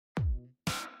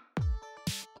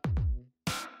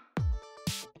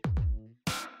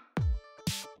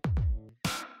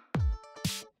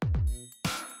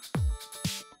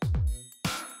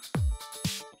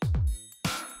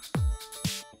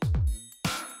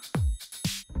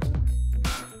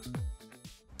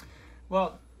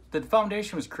Well, the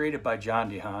foundation was created by John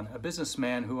DeHaan, a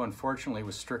businessman who unfortunately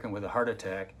was stricken with a heart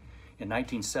attack in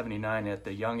 1979 at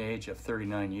the young age of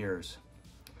 39 years.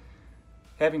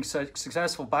 Having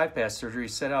successful bypass surgery, he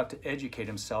set out to educate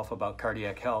himself about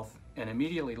cardiac health and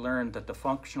immediately learned that the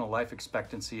functional life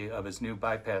expectancy of his new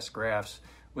bypass grafts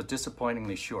was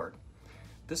disappointingly short.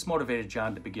 This motivated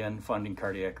John to begin funding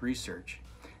cardiac research.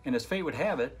 And as fate would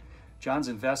have it, John's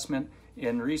investment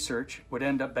in research would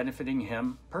end up benefiting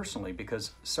him personally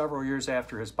because several years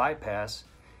after his bypass,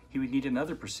 he would need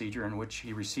another procedure in which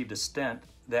he received a stent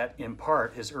that, in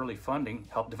part, his early funding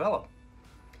helped develop.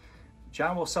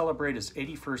 John will celebrate his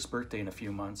 81st birthday in a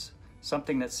few months,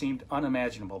 something that seemed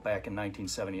unimaginable back in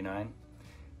 1979.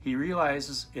 He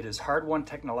realizes it is hard-won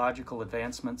technological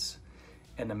advancements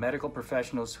and the medical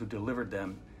professionals who delivered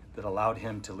them that allowed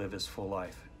him to live his full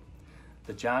life.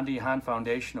 The John DeHaan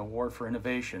Foundation Award for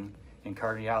Innovation in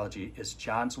Cardiology is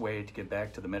John's way to give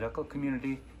back to the medical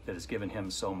community that has given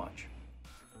him so much.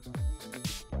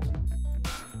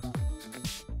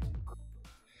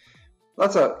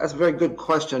 That's a very good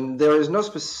question. There is no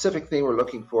specific thing we're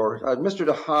looking for. Mr.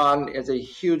 DeHaan is a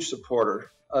huge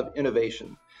supporter of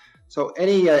innovation. So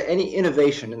any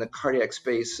innovation in the cardiac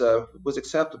space was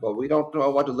acceptable. We don't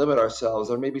want to limit ourselves.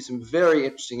 There may be some very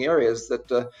interesting areas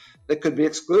that could be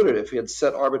excluded if we had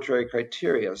set arbitrary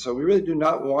criteria. So we really do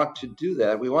not want to do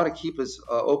that. We want to keep as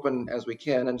open as we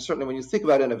can. And certainly when you think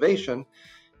about innovation,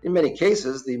 in many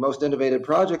cases, the most innovative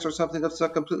projects are something that's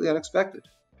completely unexpected.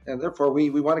 And therefore, we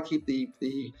want to keep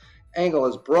the angle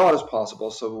as broad as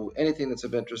possible, so anything that's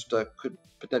of interest could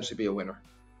potentially be a winner.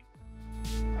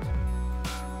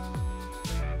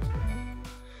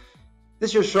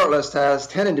 This year's shortlist has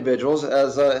 10 individuals,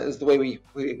 as is the way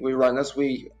we run this.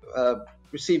 We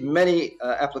receive many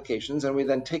applications, and we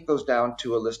then take those down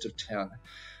to a list of 10.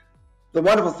 The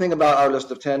wonderful thing about our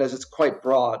list of 10 is it's quite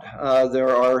broad.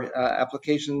 There are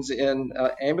applications in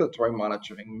ambulatory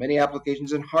monitoring, many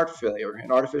applications in heart failure,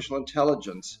 in artificial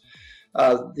intelligence.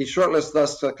 The shortlist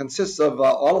thus consists of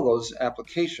all of those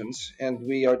applications, and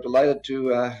we are delighted to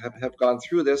have gone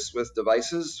through this with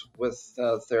devices, with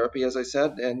therapy, as I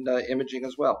said, and imaging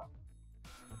as well.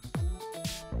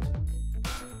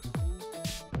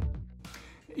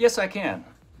 Yes, I can.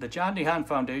 The John DeHaan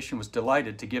Foundation was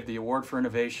delighted to give the Award for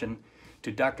Innovation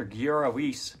to Dr. Giora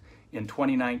Weisz in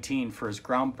 2019 for his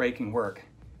groundbreaking work.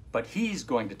 But he's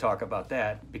going to talk about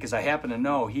that because I happen to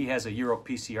know he has a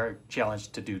EuroPCR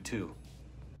challenge to do too.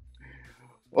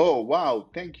 Oh, wow.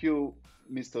 Thank you,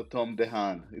 Mr. Tom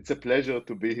DeHaan. It's a pleasure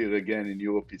to be here again in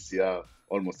EuroPCR,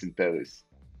 almost in Paris.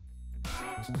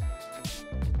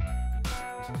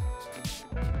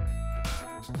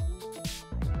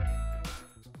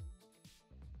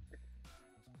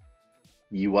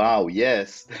 Wow,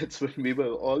 yes, that's when we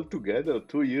were all together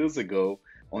 2 years ago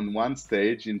on one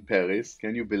stage in Paris.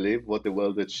 Can you believe what the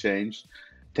world has changed?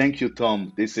 Thank you,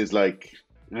 Tom. This is like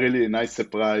really a nice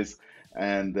surprise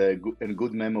and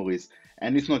good memories.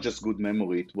 And it's not just good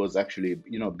memory. It was actually,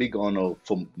 a big honor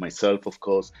for myself, of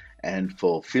course, and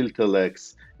for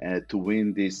Filterlex to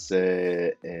win this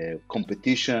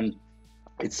competition.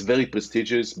 It's very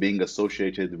prestigious being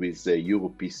associated with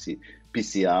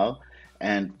EuroPCR,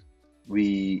 and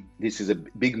this is a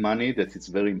big money that it's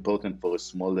very important for a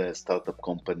small startup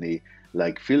company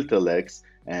like Filterlex,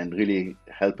 and really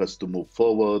help us to move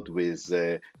forward with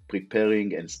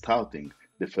preparing and starting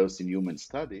the first in-human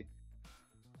study.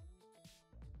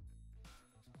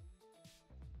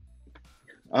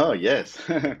 Oh yes,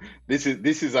 this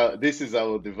is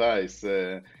our device.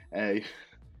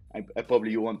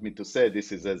 Probably you want me to say this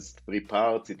has 3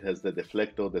 parts. It has the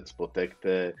deflector that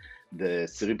protects the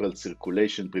cerebral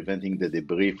circulation, preventing the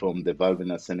debris from the valve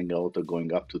and ascending aorta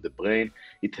going up to the brain.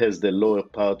 It has the lower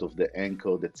part of the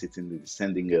anchor that sits in the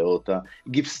descending aorta.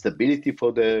 It gives stability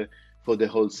for the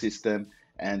whole system,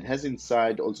 and has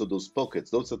inside also those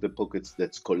pockets. Those are the pockets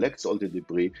that collects all the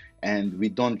debris, and we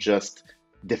don't just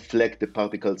deflect the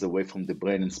particles away from the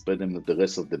brain and spread them to the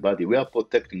rest of the body. We are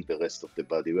protecting the rest of the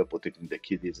body. We are protecting the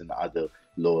kidneys and other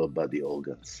lower body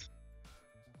organs.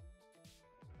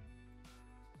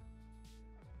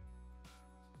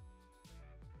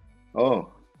 Oh,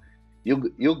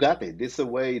 you got it. This is the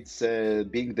way it's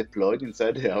being deployed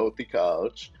inside the aortic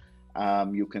arch.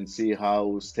 You can see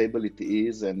how stable it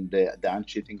is and the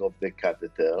unsheathing of the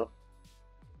catheter.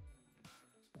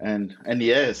 And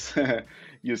yes,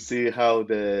 you see how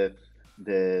the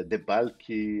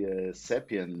bulky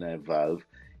Sapien valve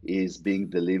is being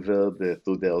delivered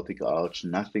through the aortic arch.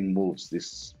 Nothing moves.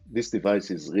 This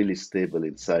device is really stable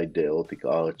inside the aortic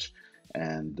arch,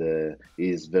 and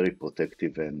is very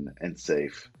protective and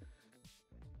safe.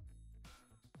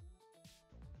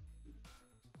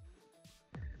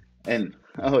 And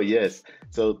oh yes,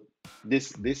 so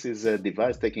this is a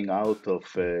device taking out of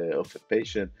a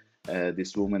patient.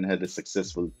 This woman had a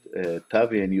successful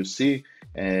TAVI, and you see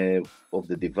of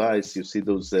the device, you see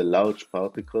those large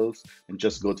particles, and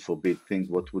just God forbid, think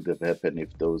what would have happened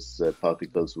if those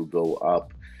particles would go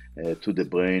up to the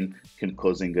brain, can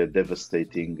causing a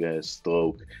devastating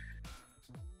stroke.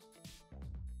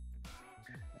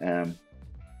 Um,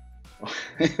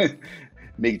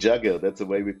 Mick Jagger, that's the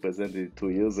way we presented it 2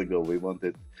 years ago. We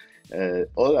wanted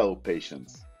all our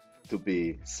patients to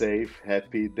be safe,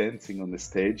 happy, dancing on the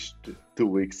stage 2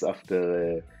 weeks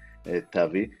after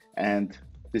TAVI. And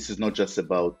this is not just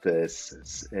about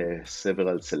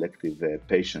several selective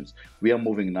patients. We are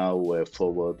moving now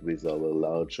forward with our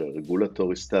large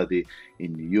regulatory study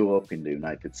in Europe, in the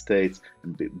United States,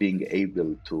 and being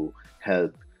able to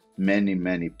help many,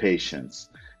 many patients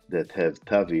that have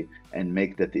TAVI and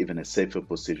make that even a safer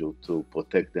procedure to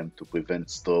protect them, to prevent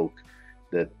stroke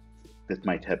that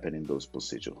might happen in those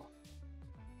procedures.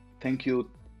 Thank you,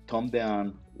 Tom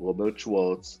DeHaan, Robert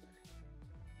Schwartz,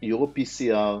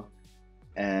 EuroPCR,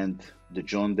 and the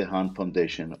John DeHaan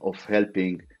Foundation of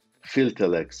helping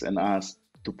Filterlex and us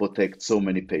to protect so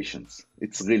many patients.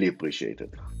 It's really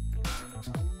appreciated.